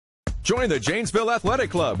Join the Janesville Athletic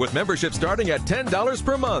Club with membership starting at $10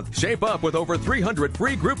 per month. Shape up with over 300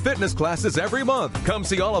 free group fitness classes every month. Come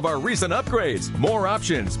see all of our recent upgrades. More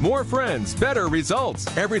options, more friends, better results.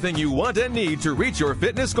 Everything you want and need to reach your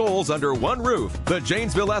fitness goals under one roof. The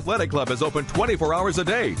Janesville Athletic Club is open 24 hours a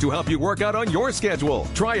day to help you work out on your schedule.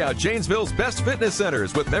 Try out Janesville's best fitness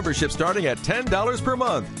centers with membership starting at $10 per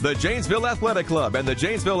month. The Janesville Athletic Club and the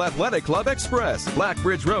Janesville Athletic Club Express,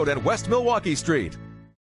 Blackbridge Road and West Milwaukee Street.